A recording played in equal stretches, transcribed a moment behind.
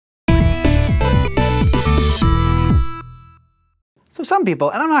So some people,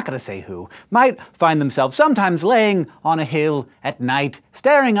 and I'm not going to say who, might find themselves sometimes laying on a hill at night,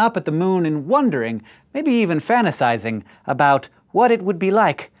 staring up at the moon and wondering, maybe even fantasizing, about what it would be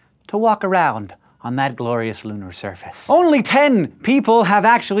like to walk around on that glorious lunar surface. Only 10 people have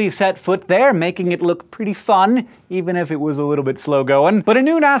actually set foot there, making it look pretty fun, even if it was a little bit slow going. But a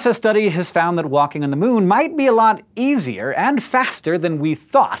new NASA study has found that walking on the moon might be a lot easier and faster than we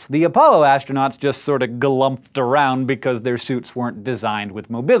thought. The Apollo astronauts just sort of glumped around because their suits weren't designed with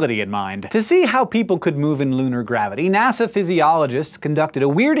mobility in mind. To see how people could move in lunar gravity, NASA physiologists conducted a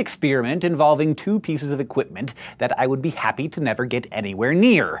weird experiment involving two pieces of equipment that I would be happy to never get anywhere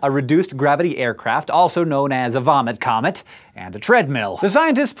near: a reduced gravity aircraft, also known as a vomit comet, and a treadmill. The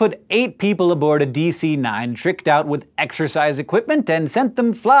scientists put 8 people aboard a DC-9 tricked out with exercise equipment and sent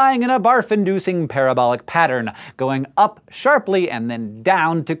them flying in a barf-inducing parabolic pattern, going up sharply and then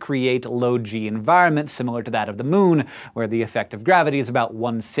down to create a low-G environment similar to that of the moon, where the effect of gravity is about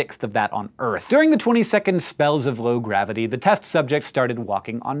 1/6 of that on Earth. During the 20-second spells of low gravity, the test subjects started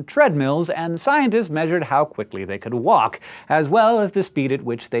walking on treadmills, and scientists measured how quickly they could walk, as well as the speed at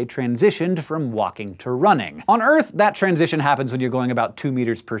which they transitioned from walking to running. On Earth, that transition happens when you're going about 2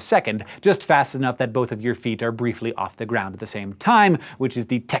 meters per second, just fast enough that both of your feet are briefly off the ground at the same time, which is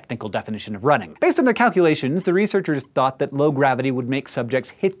the technical definition of running. Based on their calculations, the researchers thought that low gravity would make subjects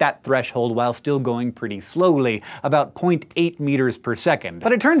hit that threshold while still going pretty slowly, about 0.8 meters per second.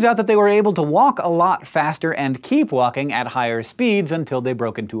 But it turns out that they were able to walk a lot faster and keep walking at higher speeds until they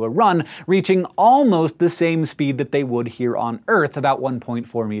broke into a run, reaching almost the same speed that they would here on Earth, about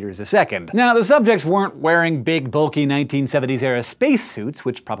 1.4 meters a second. Now, the subjects weren't wearing big, bulky 1970s-era spacesuits,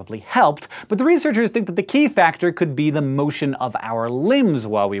 which probably helped, but the researchers think that the key factor could be the motion of our limbs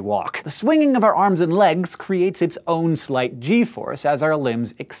while we walk. The swinging of our arms and legs creates its own slight g-force as our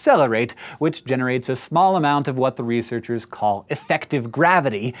limbs accelerate, which generates a small amount of what the researchers call effective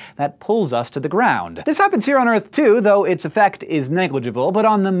gravity that pulls us to the ground. This happens here on Earth too, though its effect is negligible, but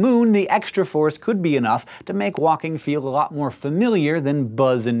on the moon the extra force could be enough to make walking feel a lot more familiar than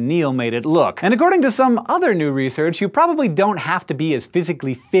Buzz and Neil made it look. And according to some other new research, you probably don't have to be as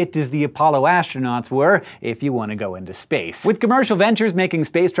physically fit as the Apollo astronauts were if you want to go into space. With commercial ventures making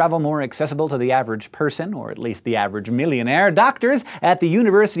space travel more accessible to the average person, or at least the average millionaire, doctors at the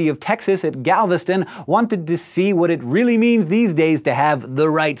University of Texas at Galveston wanted to see what it really means these days to have the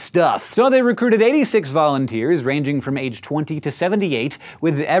right stuff. So they recruited 86 volunteers ranging from age 20 to 78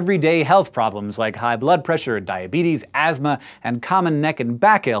 with everyday health problems like high blood pressure, diabetes, asthma, and common neck and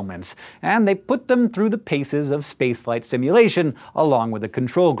back ailments, and they put them through the paces of spaceflight simulation along with a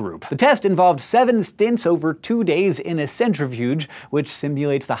control group. The test involved 7 stints over 2 days in a centrifuge, which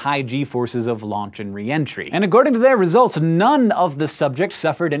simulates the high g-forces of launch and re-entry. And according to their results, none of the subjects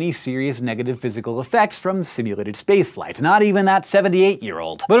suffered any serious negative physical effects from simulated spaceflight, not even that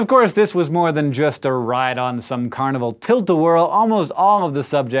 78-year-old. But of course, this was more than just a ride on some carnival tilt-a-whirl. Almost all of the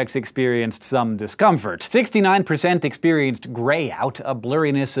subjects experienced some discomfort. 69% experienced grayout, a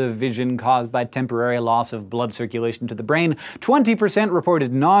blurriness of vision caused by temporary loss of blood circulation to the brain. 20%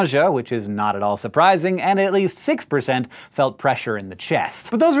 reported nausea, which is not at all surprising, and at least 6% felt pressure in the chest.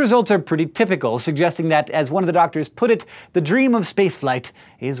 But those results are pretty typical, suggesting that, as one of the doctors put it, the dream of spaceflight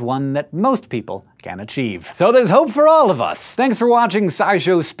is one that most people can achieve. So there's hope for all of us. Thanks for watching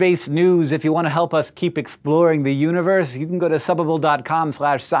SciShow Space News. If you want to help us keep exploring the universe, you can go to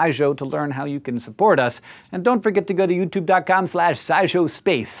subbable.com/scishow to learn how you can support us. And don't forget to go to youtube.com/SciShow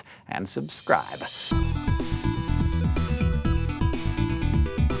Space and subscribe.